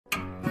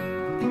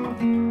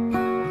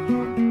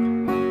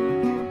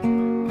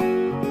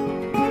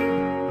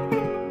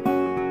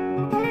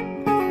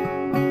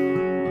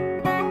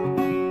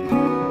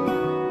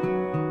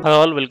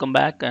Hello all, welcome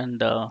back,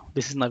 and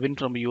this is Naveen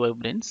from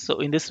UiBrains. So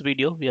in this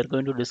video, we are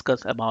going to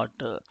discuss about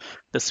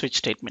the switch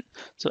statement.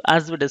 So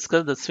as we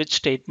discussed, the switch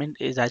statement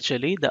is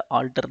actually the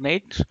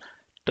alternate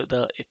to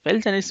the if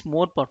else, and it's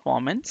more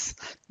performance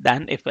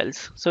than if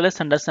else. So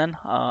let's understand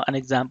an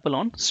example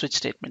on switch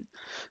statement.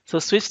 So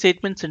switch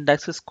statement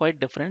syntax is quite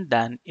different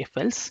than if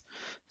else.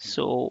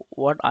 So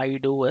what I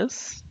do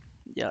is,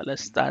 yeah,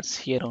 let's start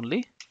here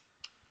only.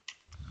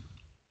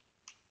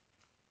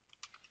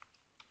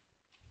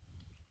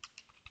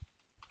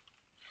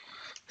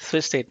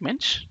 Switch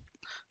statement.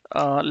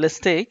 Let's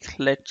date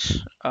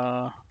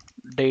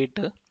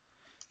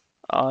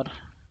or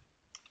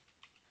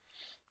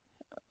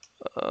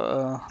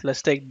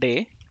let's take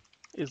day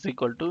is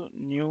equal to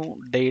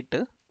new date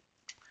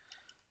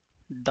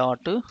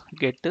dot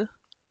get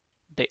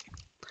day.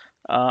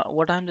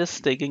 What I'm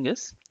just taking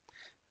is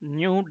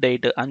new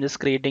data. I'm just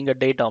creating a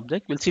data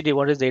object. We'll see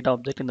what is data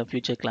object in the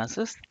future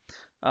classes.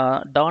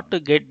 Dot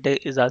get day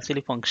is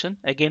actually function.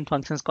 Again,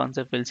 functions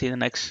concept we'll see in the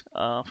next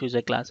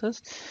future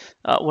classes.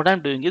 What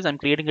I'm doing is I'm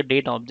creating a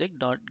data object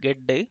dot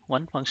get day,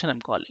 one function I'm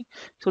calling.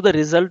 So the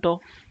result of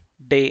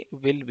day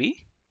will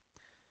be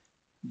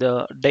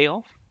the day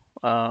of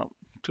uh,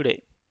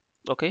 today.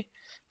 Okay,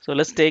 so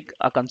let's take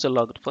a console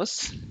log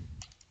first.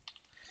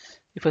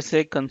 If I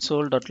say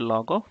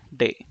console.log of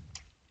day,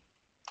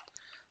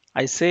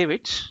 I save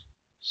it.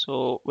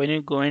 So when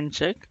you go and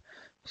check,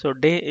 so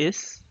day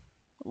is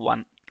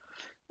 1.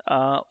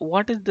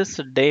 What is this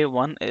day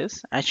 1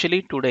 is?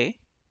 Actually today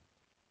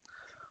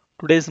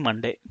is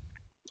Monday.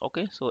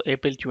 Okay, so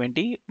April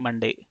 20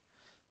 Monday.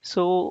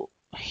 So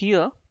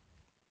here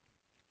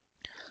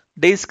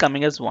day is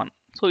coming as 1.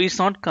 So it's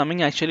not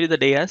coming actually the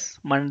day as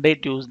Monday,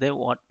 Tuesday,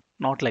 what,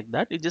 not like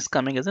that. It's just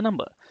coming as a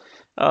number.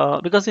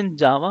 Because in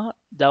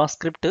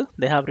JavaScript,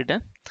 they have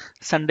written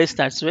Sunday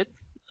starts with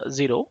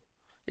 0.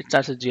 It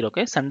starts with 0.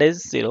 Okay, Sunday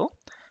is 0.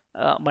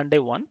 Monday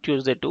 1,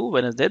 Tuesday 2,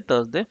 Wednesday,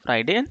 Thursday,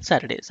 Friday, and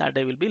Saturday.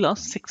 Saturday will be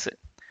last 6.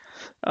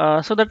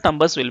 So the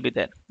numbers will be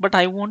there. But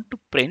I want to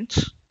print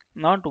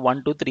not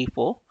 1, 2, 3,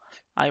 4.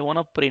 I want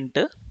to print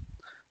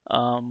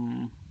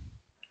um,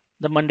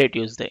 the Monday,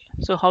 Tuesday.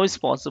 So how is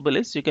possible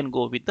is you can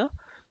go with the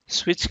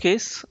switch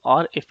case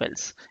or if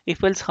else.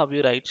 If else, how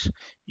you write?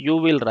 You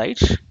will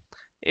write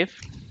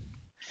if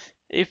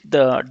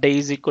the day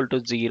is equal to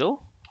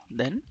 0,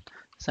 then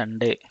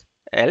Sunday.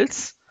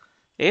 Else,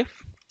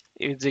 if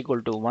it's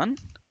equal to 1,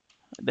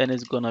 then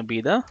it's gonna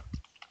be the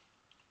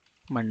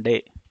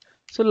Monday.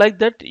 So like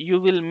that,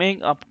 you will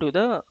make up to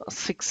the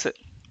 6.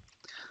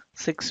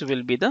 6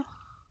 will be the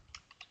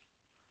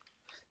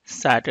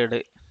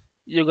Saturday.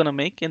 You're gonna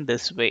make in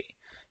this way,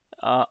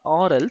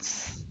 or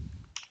else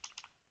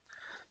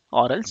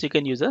you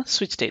can use a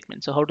switch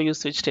statement. So how to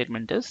use switch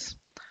statement is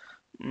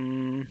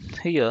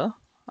here.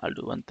 I'll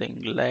do one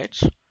thing. Let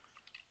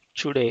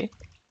today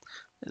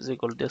is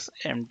equal to this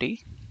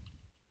empty,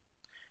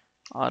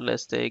 or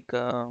let's take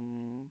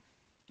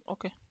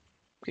okay,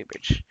 keep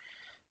it.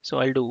 So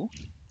I'll do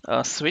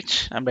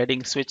switch. I'm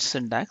writing switch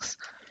syntax.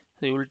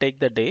 So you will take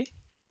the day.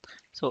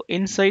 So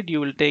inside you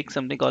will take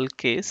something called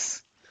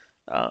case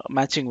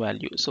matching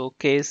value. So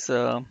case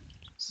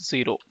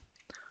 0.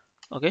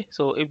 Okay.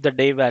 So if the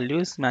day value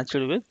is matched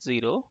with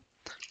 0,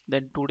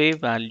 then today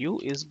value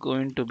is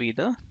going to be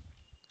the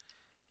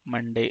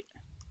Monday.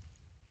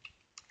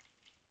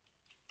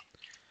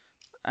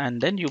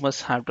 And then you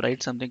must have to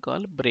write something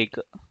called break.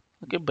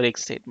 Okay, break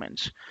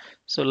statements.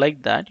 So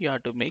like that you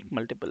have to make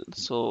multiple.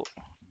 So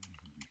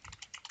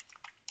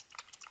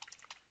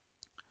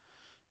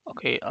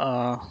okay,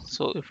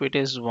 so if it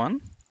is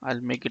 1, I'll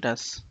make it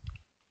as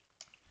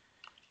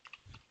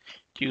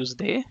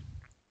Tuesday.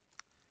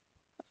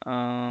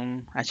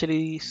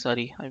 Actually,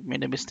 sorry, I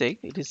made a mistake.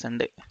 It is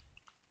Sunday.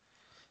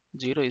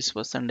 0 is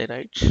for Sunday,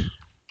 right?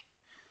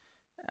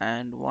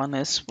 And 1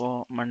 is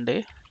for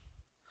Monday,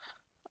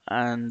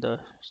 and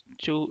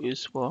 2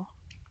 is for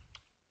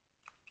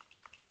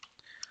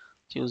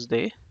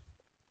Tuesday,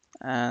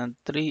 and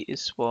 3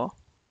 is for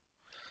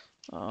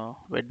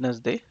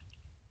Wednesday,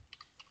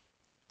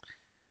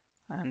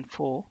 and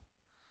 4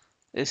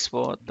 is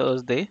for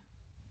Thursday,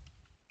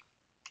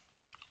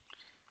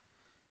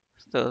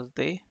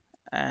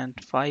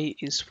 and 5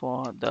 is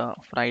for the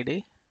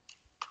Friday,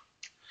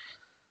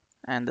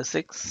 and the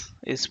 6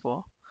 is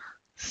for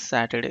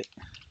Saturday.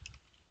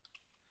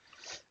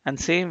 And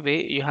same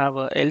way you have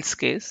a else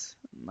case.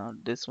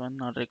 Not this one,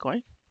 not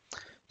required.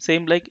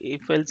 Same like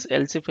if else,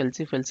 else if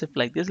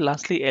like this.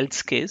 Lastly,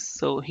 else case.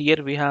 So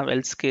here we have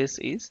else case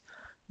is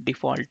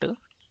default.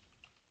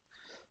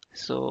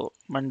 So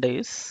Monday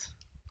is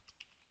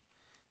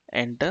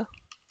enter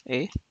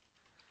a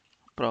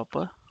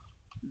proper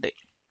day.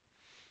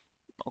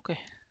 Okay,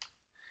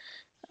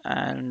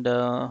 and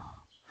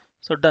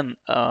so done.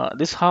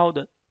 This how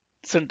the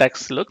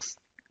syntax looks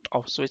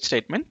of switch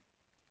statement.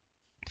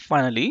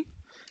 Finally,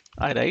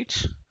 I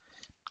write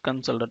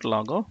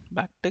console.log of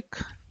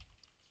backtick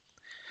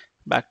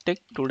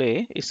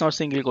today. It's not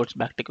single quotes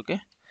backtick.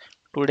 Okay,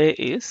 today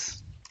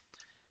is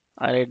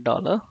I write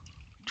dollar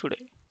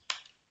today.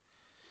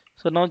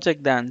 So now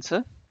check the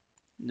answer.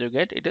 you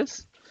get it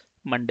is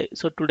Monday.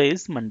 So today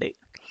is Monday.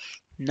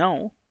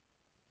 Now,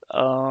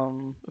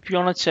 if you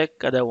want to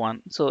check other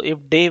one, so if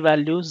day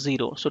value is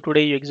 0, so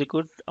today you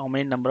execute how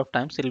many number of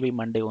times, it will be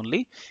Monday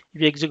only.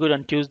 If you execute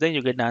on Tuesday,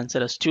 you get the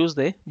answer as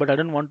Tuesday, but I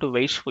don't want to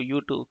wait for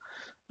you to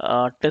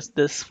test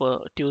this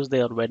for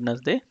Tuesday or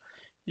Wednesday.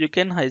 You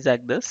can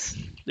hijack this,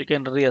 you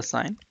can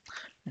reassign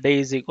day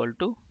is equal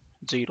to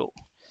 0.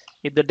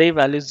 If the day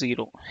value is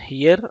 0,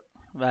 here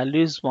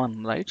value is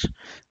 1, right?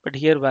 But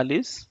here value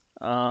is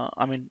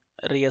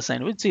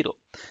reassign with 0.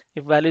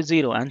 If value is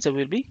 0, answer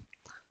will be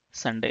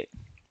Sunday.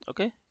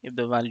 Okay, if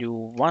the value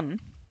 1,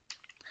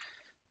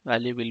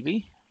 value will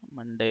be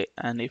Monday,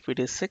 and if it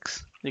is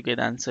 6, you get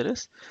answer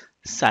is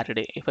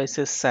Saturday. If I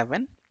say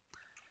 7,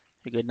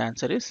 you get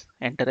answer is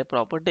enter a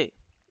proper day.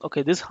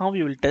 Okay, this is how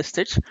you will test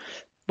it,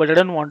 but I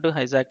don't want to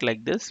hijack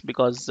like this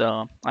because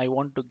I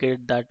want to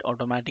get that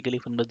automatically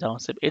from the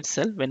JavaScript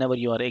itself whenever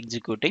you are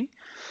executing.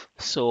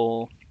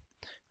 So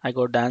I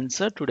got the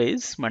answer, today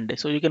is Monday.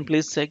 So you can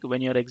please check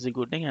when you're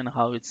executing and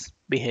how it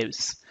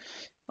behaves.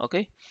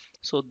 Okay,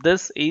 so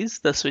this is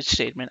the switch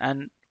statement.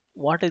 And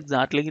what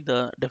exactly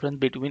the difference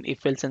between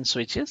if else and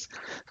switch is?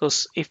 So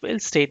if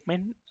else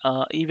statement,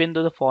 even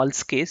though the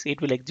false case, it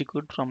will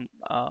execute from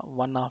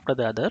one after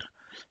the other,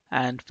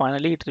 and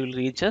finally it will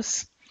reach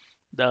us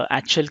the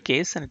actual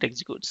case and it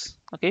executes.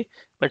 Okay,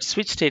 but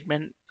switch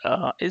statement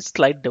is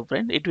slight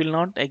different. It will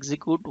not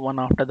execute one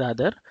after the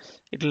other.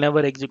 It will never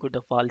execute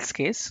the false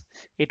case.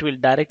 It will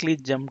directly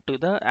jump to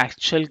the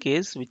actual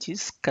case, which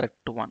is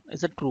correct one,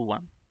 is a true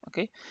one.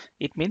 Okay,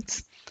 it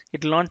means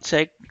it will not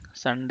check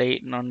Sunday,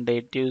 Monday,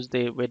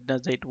 Tuesday,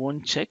 Wednesday. It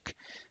won't check,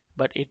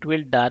 but it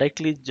will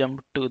directly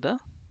jump to the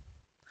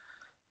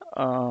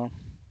uh,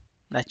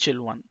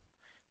 actual one.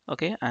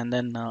 Okay, and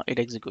then it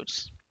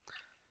executes.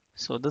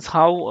 So this is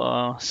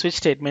how switch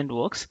statement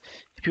works.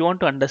 If you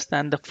want to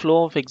understand the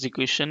flow of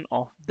execution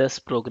of this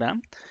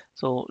program,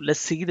 so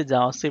let's see the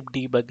JavaScript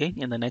debugging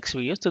in the next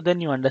video. So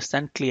then you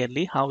understand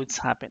clearly how it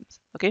happens.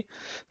 Okay.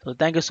 So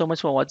thank you so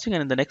much for watching,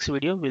 and in the next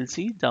video we'll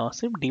see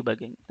JavaScript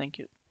debugging. Thank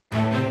you.